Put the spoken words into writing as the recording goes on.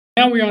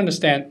Now we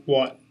understand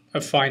what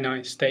a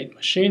finite state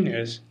machine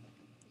is.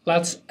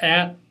 Let's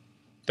add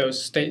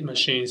those state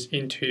machines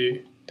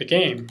into the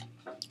game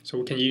so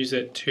we can use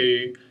it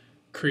to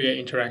create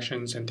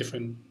interactions and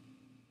different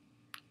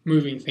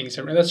moving things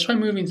around. Let's try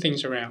moving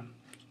things around.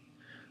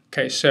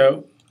 Okay,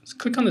 so let's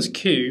click on this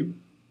cube.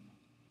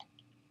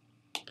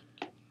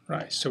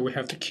 Right, so we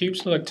have the cube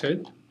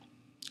selected.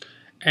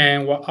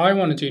 And what I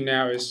want to do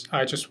now is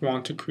I just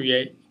want to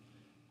create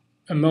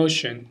a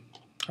motion.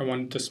 I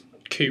want this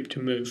cube to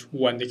move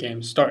when the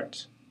game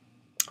starts.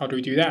 How do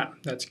we do that?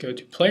 Let's go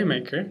to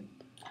PlayMaker,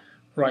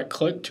 right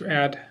click to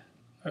add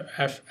a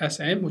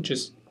FSM, which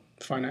is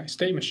finite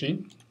state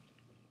machine.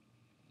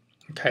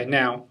 Okay,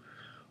 now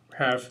we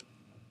have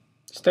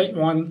state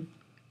 1.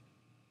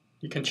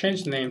 You can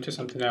change the name to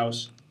something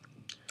else.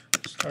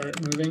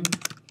 Start moving.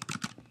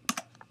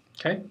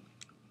 Okay.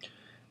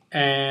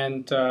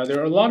 And there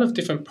are a lot of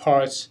different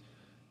parts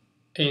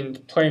in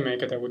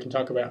PlayMaker that we can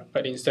talk about,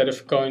 but instead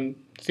of going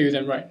through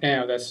them right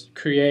now, let's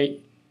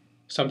create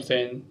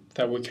something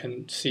that we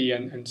can see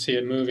and see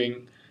it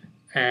moving,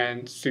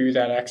 and through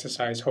that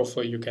exercise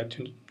hopefully you get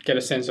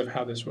a sense of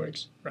how this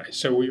works, right?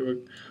 So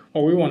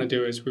what we want to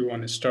do is we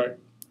want to start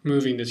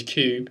moving this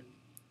cube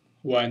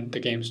when the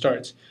game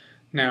starts.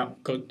 Now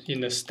go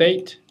in the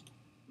State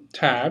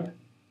tab,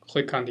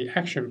 click on the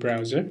Action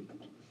Browser,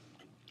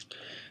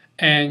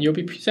 and you'll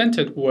be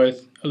presented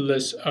with a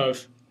list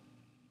of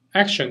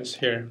actions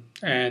here,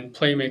 and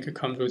PlayMaker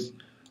comes with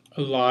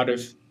a lot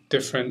of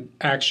different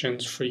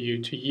actions for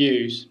you to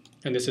use.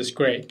 And this is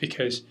great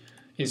because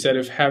instead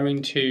of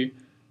having to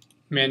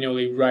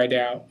manually write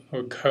out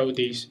or code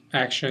these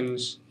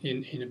actions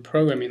in a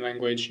programming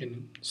language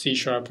in C#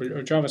 or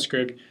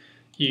JavaScript,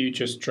 you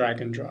just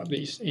drag and drop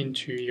these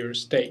into your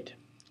state.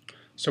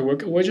 So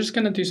we're just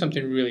going to do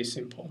something really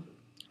simple,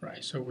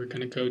 right? So we're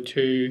going to go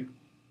to,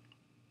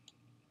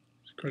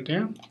 scroll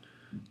down,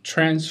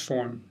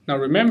 transform. Now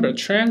remember,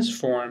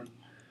 transform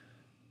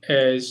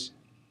is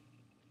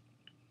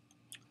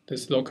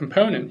this little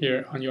component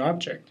here on your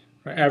object.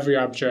 Right? Every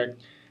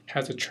object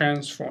has a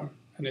transform,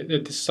 and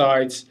it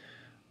decides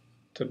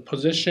the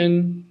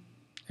position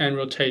and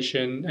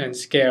rotation and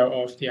scale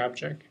of the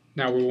object.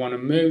 Now we want to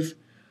move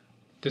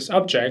this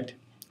object,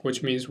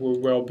 which means we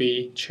will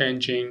be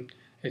changing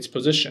its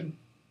position,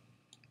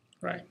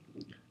 right?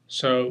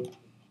 So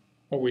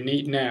what we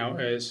need now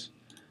is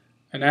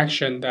an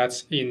action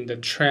that's in the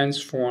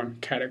transform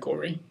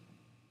category,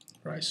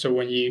 right? So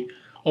when you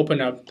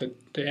open up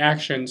the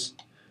actions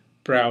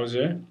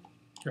browser,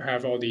 you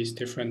have all these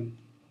different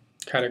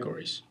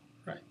categories,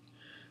 right?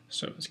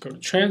 So let's go to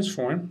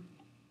transform,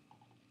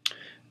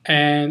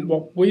 and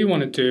what we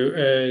want to do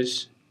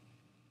is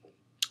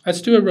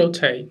let's do a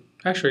rotate.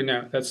 Actually,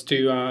 no, let's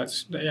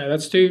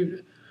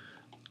do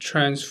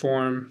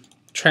transform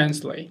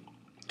translate.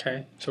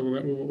 Okay, so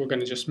we're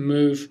going to just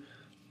move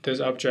this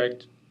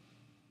object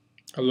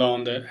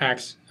along the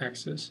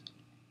x-axis.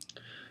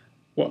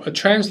 What a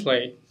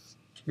translate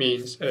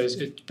means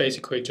is it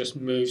basically just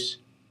moves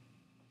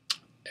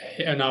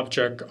an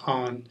object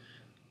on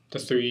the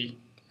 3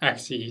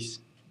 axes.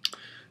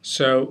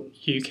 So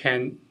you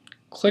can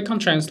click on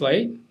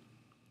translate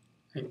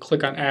and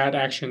click on add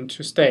action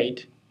to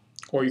state,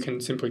 or you can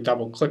simply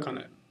double click on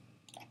it.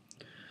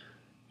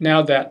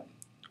 Now that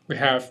we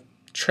have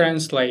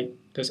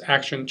translate, this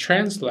action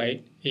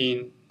translate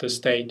in the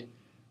state,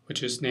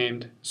 which is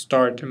named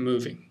start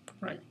moving,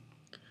 right?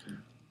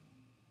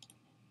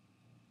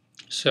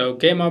 So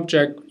game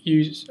object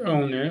use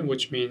owner,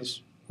 which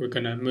means we're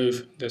going to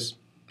move this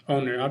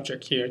owner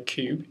object here,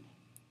 cube,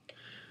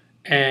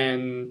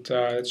 and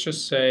let's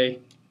just say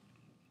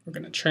we're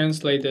going to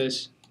translate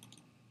this.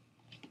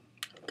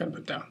 I'm going to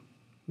put down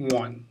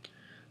 1.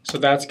 So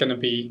that's going to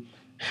be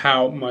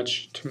how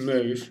much to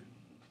move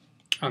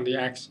on the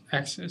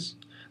axis.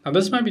 Now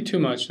this might be too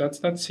much.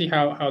 Let's see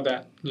how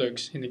that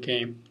looks in the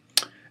game.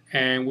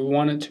 And we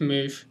want it to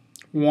move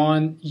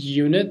 1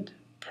 unit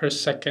per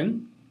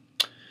second,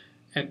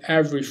 and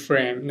every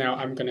frame. Now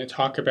I'm going to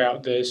talk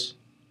about this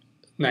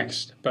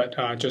next, but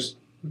just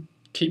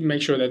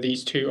make sure that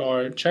these two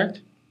are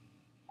checked.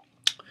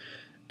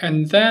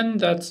 And then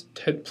let's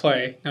hit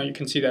play. Now you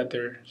can see that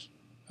there's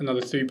another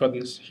 3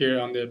 buttons here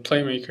on the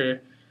PlayMaker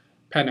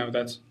panel.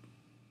 That's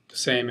the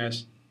same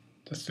as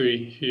the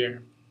 3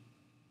 here.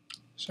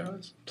 So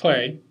let's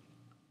play.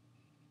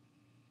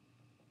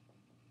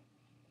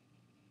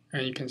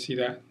 And you can see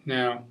that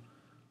now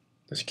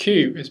this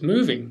cube is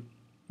moving.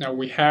 Now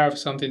we have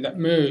something that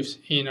moves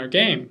in our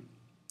game.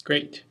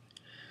 Great.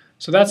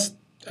 So that's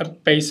a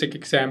basic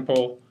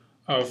example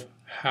of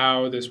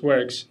how this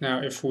works.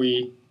 Now if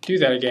we do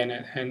that again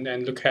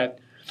and look at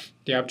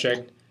the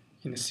object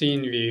in the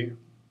scene view,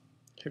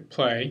 hit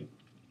play,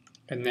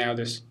 and now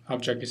this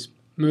object is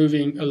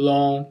moving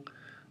along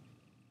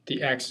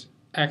the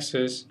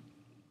x-axis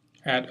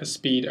at a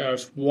speed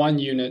of 1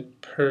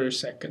 unit per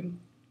second,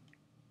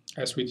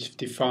 as we've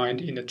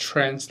defined in the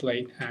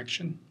translate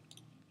action.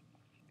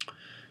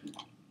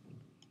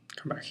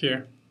 Come back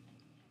here,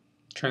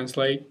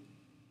 translate.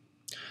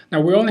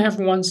 Now we only have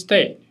one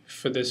state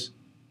for this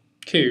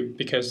cube,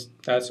 because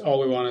that's all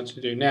we wanted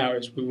to do now,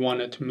 is we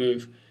wanted to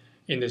move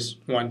in this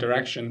one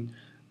direction.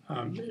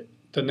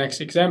 The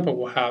next example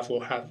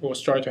we'll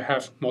start to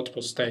have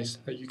multiple states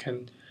that you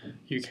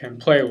can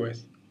play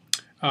with.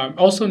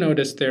 Also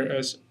notice there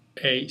is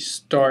a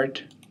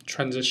start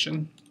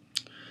transition.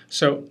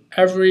 So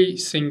every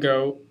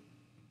single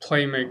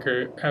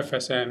PlayMaker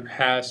FSM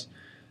has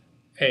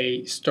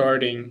a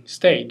starting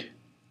state,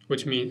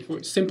 which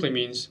simply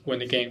means when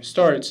the game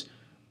starts,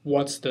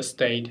 what's the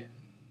state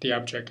the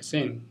object is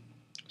in.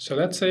 So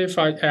let's say if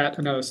I add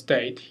another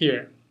state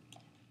here,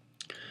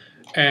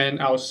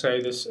 and I'll say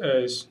this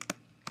is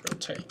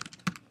rotate,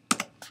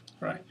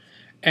 right?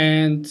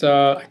 And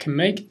I can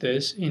make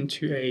this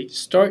into a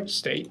start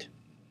state.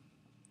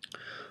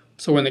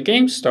 So when the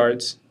game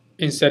starts,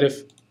 instead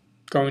of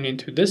going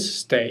into this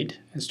state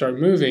and start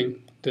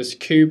moving, this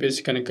cube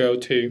is going to go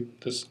to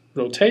this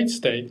rotate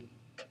state.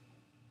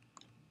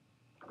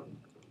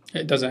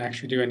 It doesn't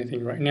actually do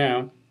anything right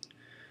now,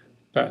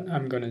 but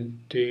I'm going to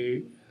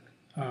do,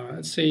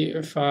 let's see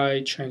if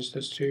I change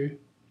this to,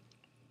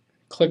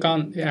 click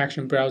on the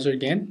action browser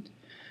again,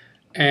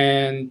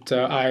 and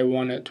I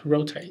want it to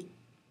rotate,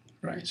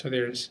 right? So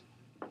there's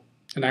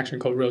an action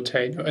called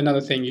rotate.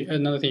 Another thing you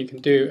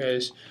can do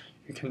is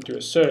you can do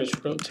a search,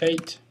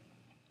 rotate,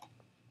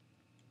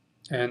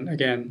 and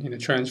again in the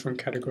transform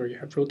category you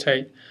have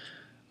rotate.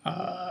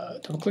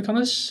 Double click on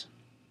this.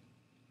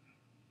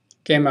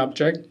 Game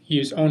object,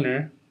 use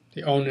owner.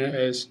 The owner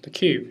is the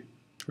cube,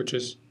 which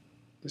is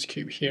this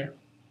cube here.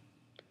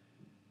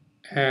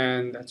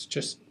 And let's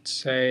just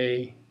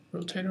say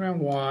rotate around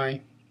Y.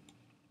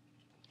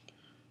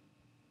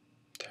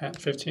 10,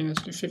 15,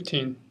 let's do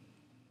 15.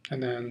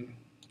 And then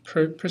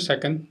per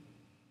second.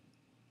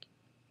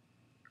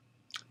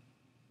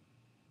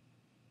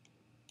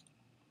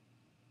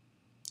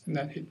 And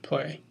then hit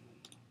play.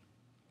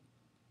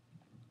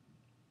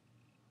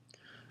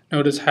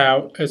 Notice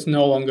how it's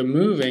no longer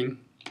moving,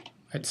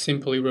 it's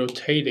simply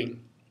rotating.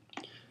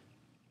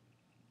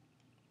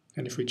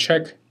 And if we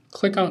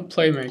click on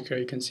PlayMaker,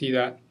 you can see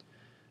that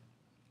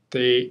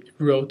the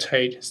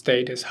rotate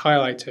state is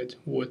highlighted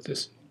with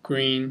this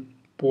green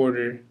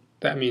border.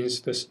 That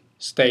means this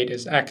state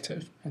is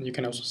active. And you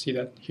can also see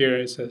that here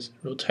it says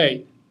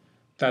rotate.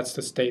 That's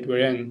the state we're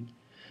in.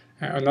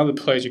 Another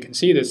place you can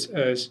see this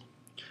is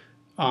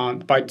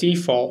by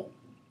default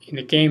in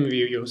the game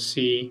view you'll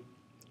see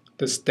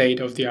the state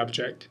of the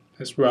object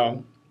as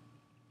well.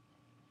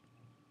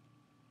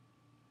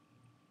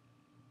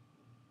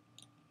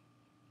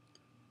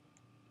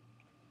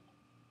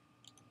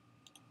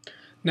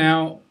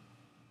 Now,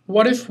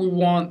 what if we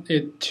want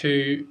it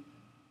to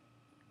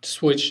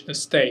switch the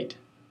state?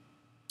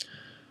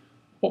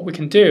 What we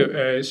can do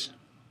is,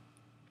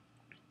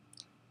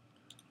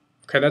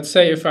 okay, let's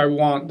say if I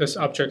want this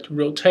object to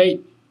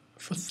rotate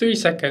for 3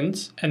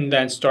 seconds and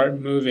then start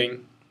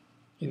moving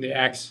in the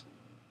X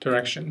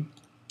direction.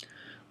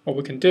 What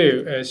we can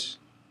do is,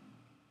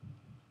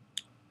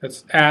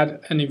 let's add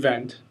an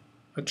event,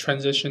 a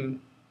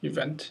transition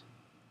event.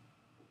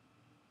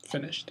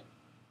 Finished.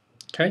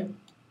 Okay?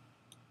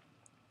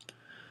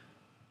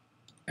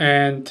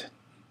 And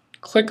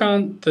click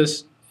on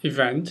this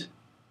event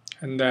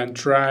and then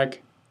drag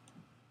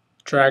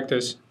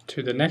this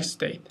to the next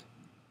state.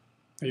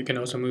 You can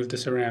also move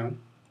this around.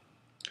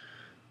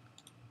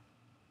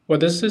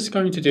 What this is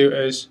going to do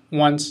is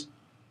when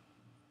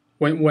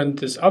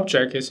this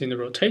object is in the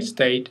rotate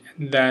state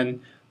and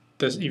then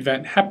this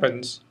event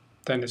happens,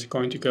 then it's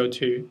going to go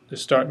to the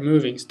start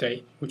moving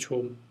state, which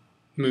will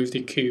move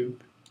the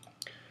cube.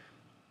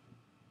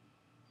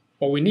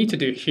 What we need to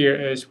do here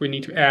is we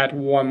need to add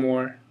one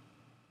more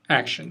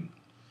action,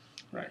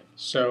 right?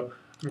 So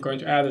I'm going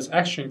to add this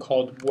action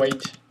called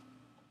wait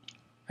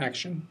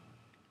action.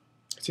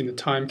 It's in the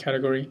time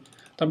category.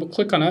 Double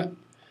click on it,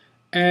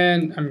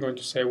 and I'm going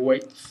to say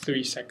wait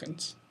 3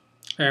 seconds.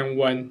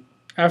 And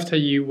after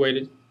you've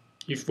waited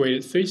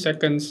 3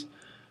 seconds,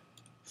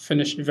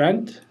 finish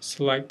event,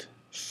 select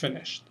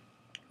finished,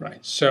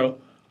 right? So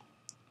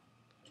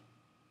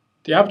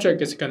the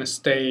object is going to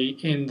stay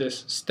in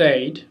this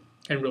state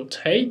and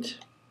rotate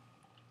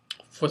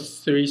for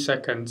 3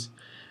 seconds.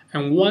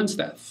 And once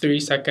that 3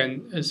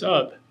 seconds is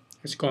up,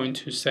 it's going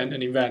to send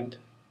an event,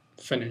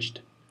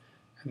 finished.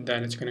 And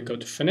then it's going to go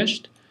to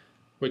finished,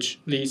 which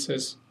leads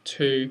us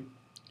to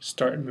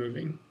start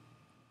moving.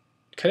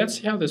 Okay, let's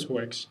see how this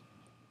works.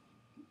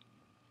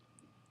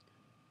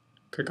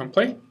 Click on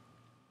play.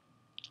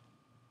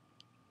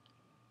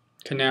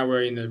 Okay, now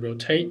we're in the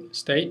rotate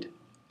state. You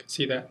can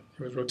see that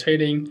it was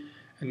rotating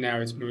and now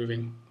it's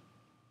moving.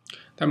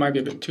 That might be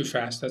a bit too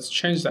fast. Let's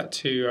change that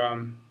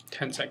to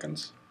 10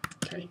 seconds.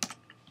 Okay.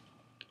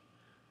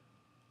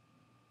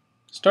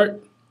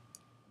 Start.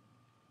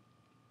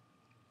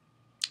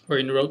 We're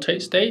in the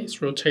rotate state.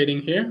 It's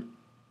rotating here.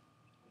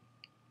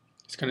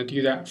 It's going to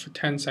do that for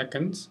 10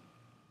 seconds.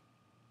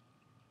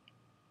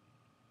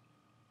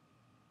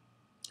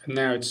 And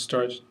now it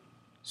starts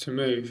to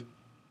move.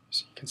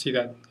 So you can see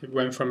that it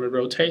went from a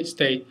rotate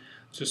state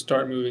to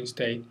start moving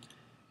state.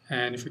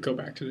 And if we go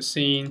back to the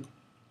scene,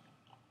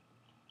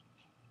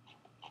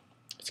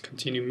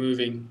 continue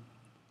moving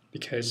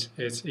because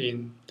it's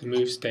in the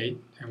move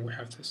state, and we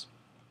have this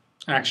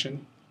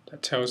action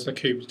that tells the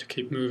cube to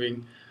keep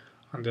moving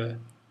on the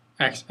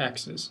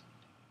x-axis.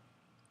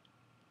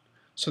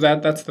 So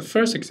that's the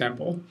first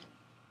example.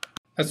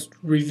 Let's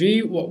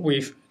review what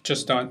we've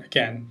just done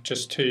again,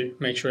 just to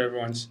make sure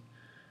everyone's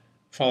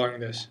following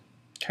this.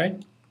 Okay.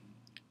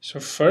 So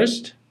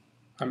first,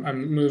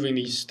 I'm moving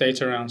these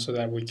states around so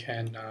that we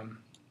can.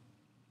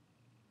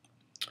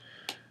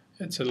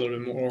 It's a little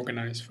bit more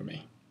organized for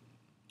me,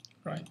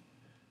 right?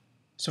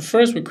 So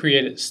first we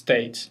created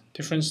states,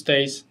 different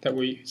states that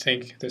we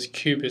think this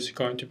cube is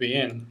going to be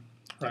in,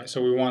 right?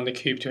 So we want the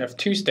cube to have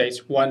two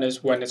states. One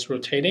is when it's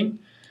rotating,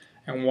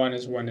 and one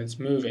is when it's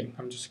moving.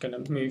 I'm just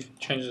going to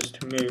change this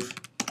to move,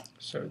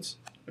 so it's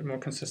a bit more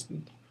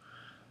consistent.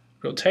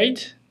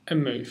 Rotate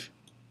and move.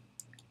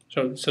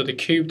 So the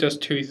cube does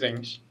two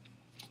things.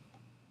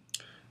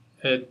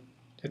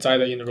 It's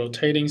either in a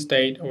rotating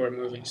state or a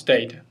moving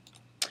state.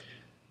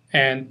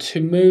 And to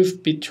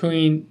move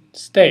between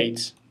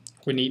states,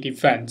 we need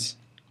events.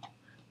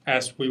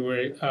 As we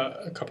were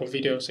a couple of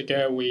videos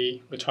ago,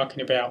 we were talking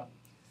about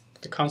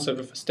the concept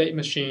of a state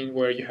machine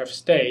where you have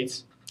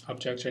states,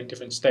 objects are in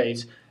different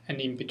states,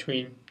 and in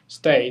between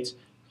states,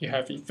 you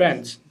have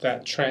events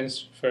that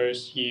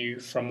transfers you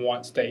from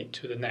one state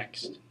to the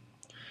next.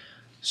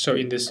 So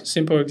in this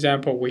simple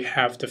example, we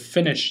have the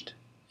finished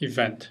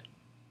event.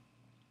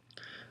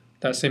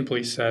 That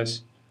simply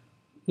says,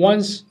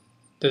 once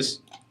this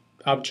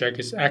object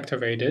is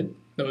activated,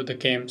 though the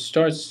game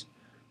starts,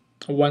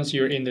 once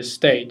you're in this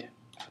state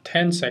for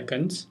 10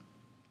 seconds,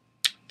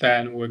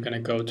 then we're going to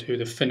go to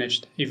the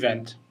finished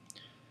event.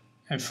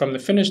 And from the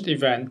finished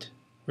event,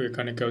 we're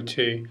going to go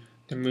to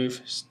the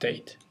move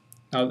state.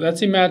 Now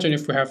let's imagine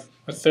if we have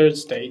a third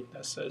state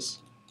that says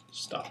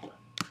stop.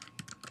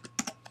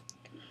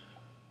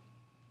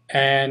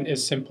 And it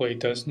simply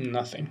does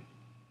nothing.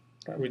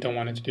 Right? We don't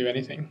want it to do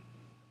anything.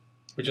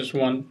 We just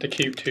want the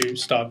cube to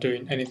stop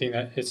doing anything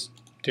that it's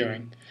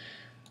doing.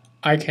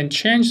 I can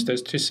change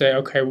this to say,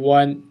 okay,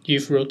 when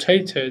you've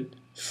rotated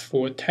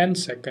for 10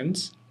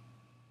 seconds,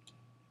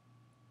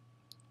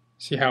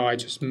 see how I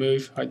just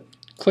move, I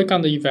click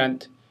on the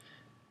event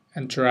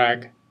and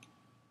drag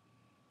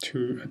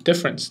to a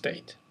different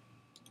state.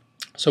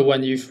 So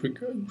when you've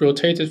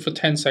rotated for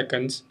 10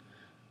 seconds,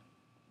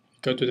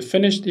 go to the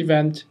finished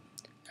event,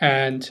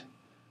 and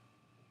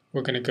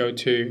we're going to go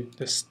to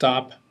the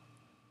stop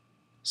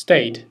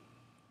state.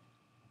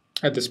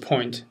 At this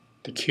point,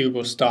 the cube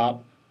will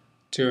stop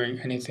doing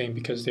anything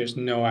because there's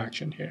no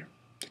action here.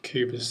 The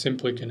cube is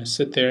simply going to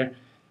sit there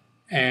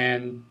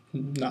and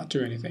not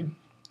do anything,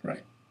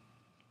 right?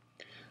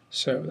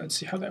 So let's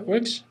see how that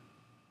works.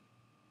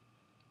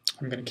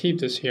 I'm going to keep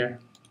this here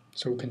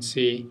so we can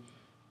see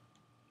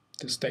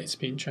the states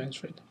being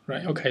transferred,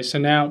 right? Okay, so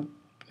now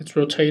it's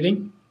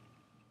rotating.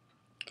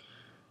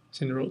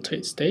 It's in the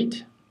rotate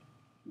state.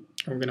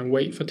 And we're going to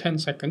wait for 10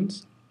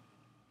 seconds.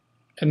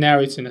 And now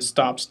it's in a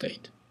stop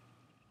state.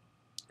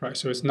 Right,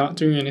 so it's not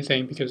doing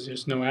anything because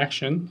there's no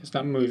action. It's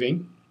not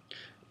moving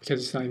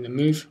because it's not in the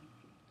move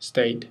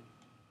state.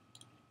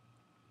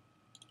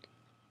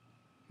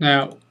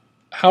 Now,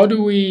 how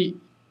do we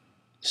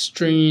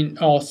string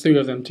all three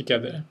of them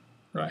together?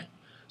 Right.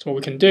 So what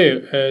we can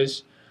do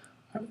is,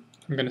 I'm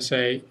going to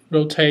say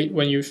rotate.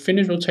 When you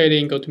finish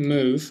rotating, go to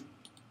move.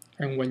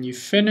 And when you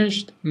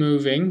finished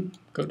moving,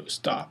 go to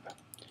stop.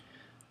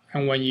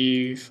 And when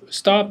you've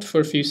stopped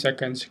for a few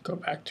seconds, go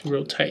back to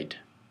rotate.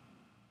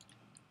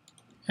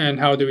 And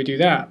how do we do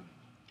that?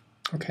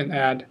 We can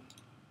add,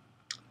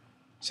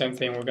 same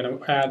thing, we're going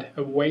to add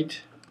a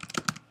wait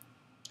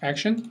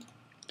action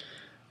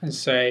and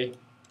say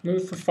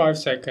move for 5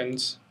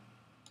 seconds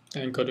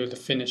and go to the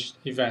finished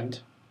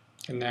event.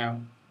 And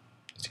now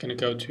it's going to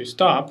go to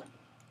stop.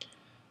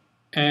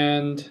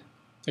 And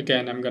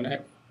again, I'm going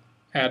to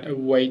add a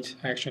wait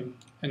action.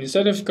 And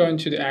instead of going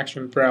to the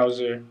action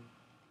browser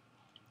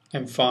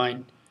and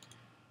find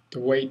the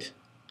wait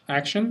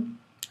action,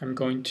 I'm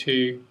going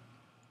to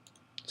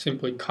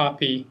simply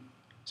copy.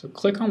 So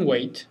click on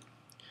wait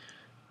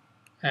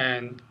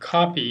and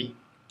copy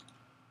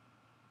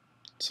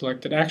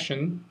selected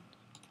action,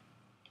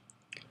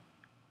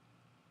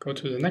 go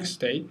to the next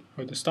state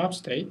or the stop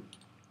state,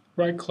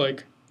 right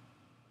click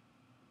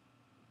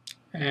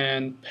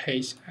and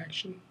paste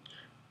action.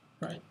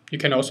 Right. You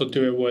can also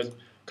do it with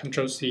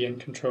Control-C and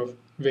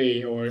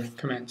Control-V or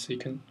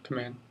Command-C,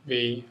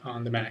 Command-V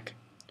on the Mac.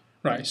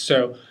 Right,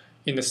 so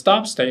in the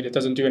stop state, it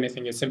doesn't do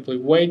anything. It simply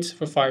waits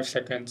for 5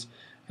 seconds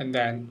and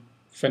then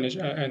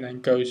and then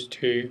goes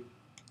to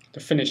the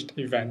finished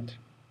event.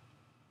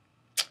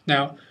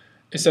 Now,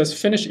 it says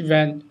finished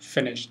event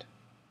finished.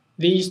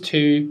 These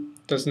two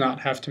does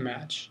not have to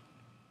match.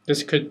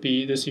 This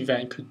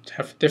event could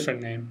have a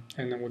different name,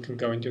 and then we can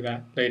go into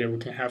that later. We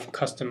can have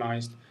custom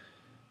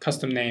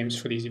names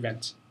for these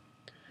events.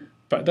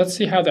 But let's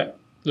see how that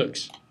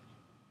looks.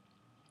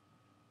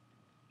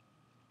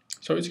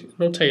 So it's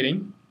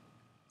rotating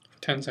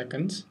for 10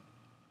 seconds.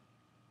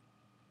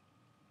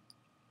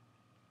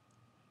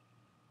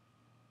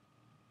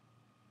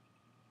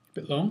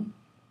 bit long.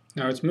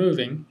 Now it's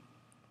moving.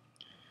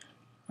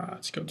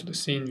 Let's go to the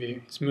scene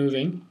view. It's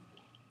moving.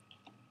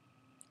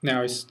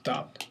 Now it's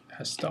stopped. It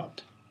has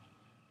stopped.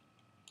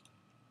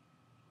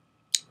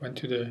 Went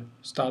to the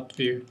start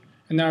view,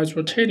 and now it's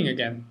rotating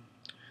again.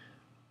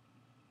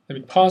 Let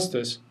me pause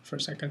this for a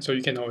second, so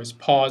you can always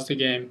pause the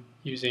game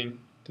using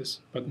this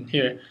button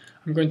here.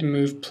 I'm going to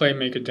move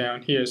PlayMaker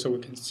down here so we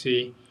can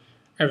see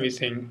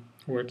everything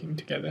working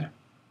together,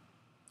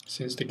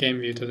 since the game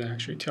view doesn't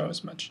actually tell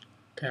us much.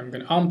 Okay, I'm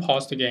going to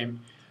unpause the game.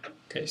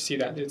 Okay, see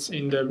that it's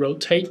in the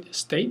rotate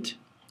state.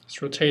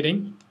 It's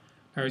rotating.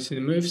 Now it's in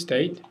the move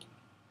state.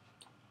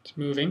 It's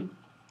moving.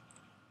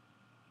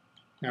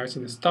 Now it's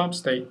in the stop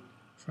state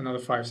for another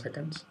 5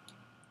 seconds.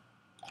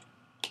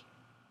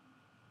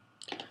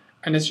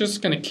 And it's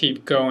just going to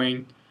keep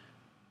going,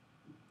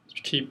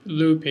 keep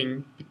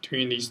looping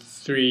between these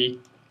 3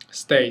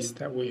 states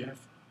that we have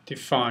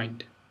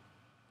defined.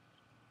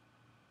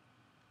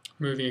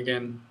 Moving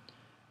again,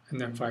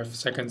 and then 5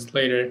 seconds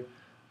later,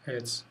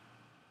 it's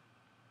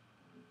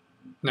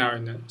now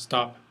in the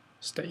stop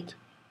state.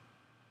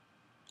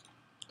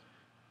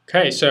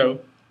 Okay, so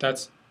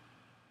that's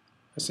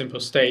a simple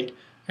state.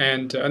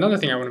 And another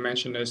thing I want to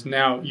mention is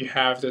now you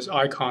have this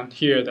icon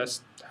here that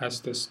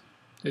has this,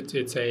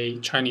 it's a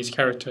Chinese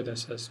character that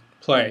says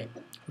play,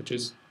 which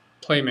is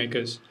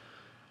PlayMaker's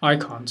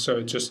icon. So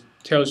it just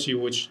tells you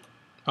which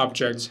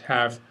objects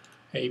have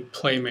a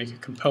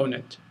PlayMaker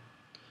component.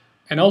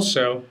 And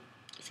also,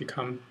 if you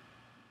come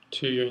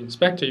to your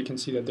inspector, you can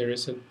see that there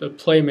is a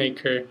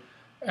PlayMaker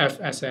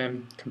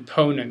FSM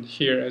component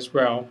here as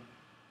well.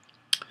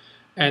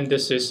 And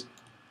this is,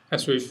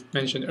 as we've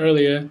mentioned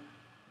earlier,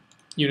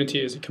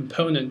 Unity is a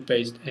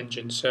component-based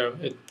engine. So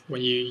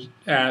when you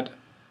add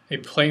a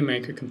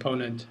PlayMaker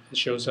component, it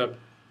shows up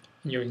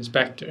in your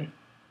inspector.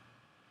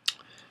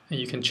 And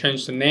you can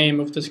change the name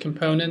of this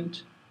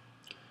component.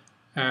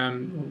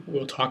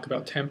 We'll talk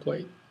about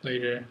template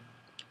later.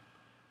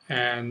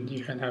 And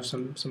you can have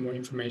some more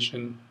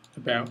information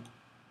about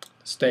the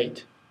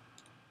state.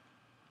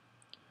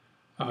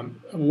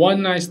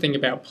 One nice thing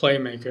about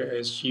PlayMaker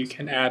is you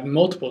can add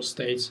multiple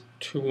states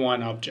to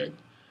one object.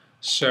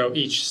 So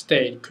each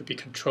state could be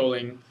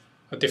controlling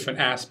a different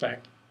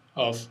aspect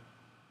of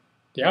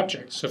the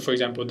object. So for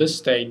example, this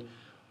state,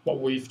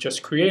 what we've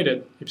just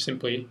created, it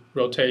simply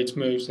rotates,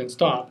 moves, and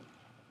stops.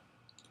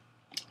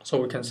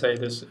 So we can say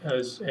this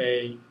as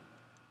a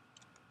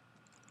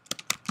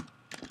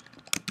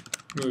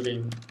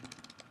moving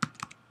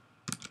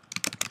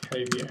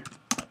behavior.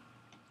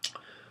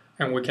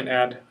 And we can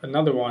add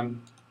another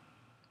one.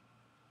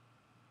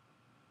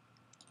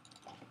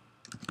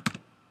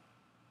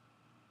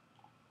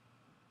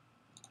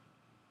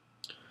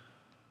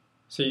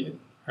 See,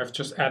 I've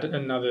just added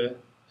another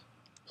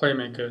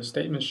PlayMaker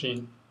state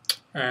machine.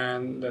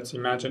 And let's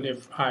imagine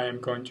if I am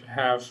going to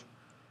have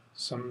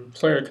some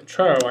player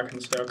control, I can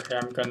say, okay,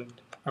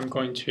 I'm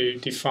going to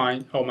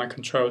define all my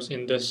controls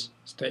in this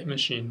state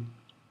machine.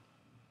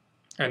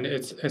 And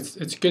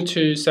it's good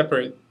to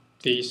separate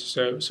these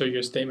so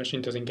your state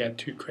machine doesn't get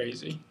too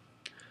crazy.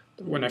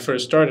 When I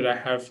first started, I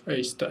have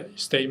a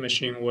state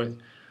machine with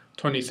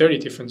 20-30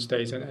 different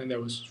states, and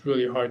that was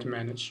really hard to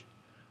manage.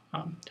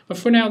 But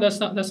for now,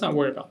 let's not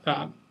worry about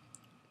that.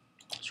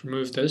 Let's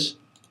remove this.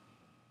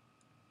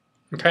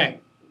 Okay.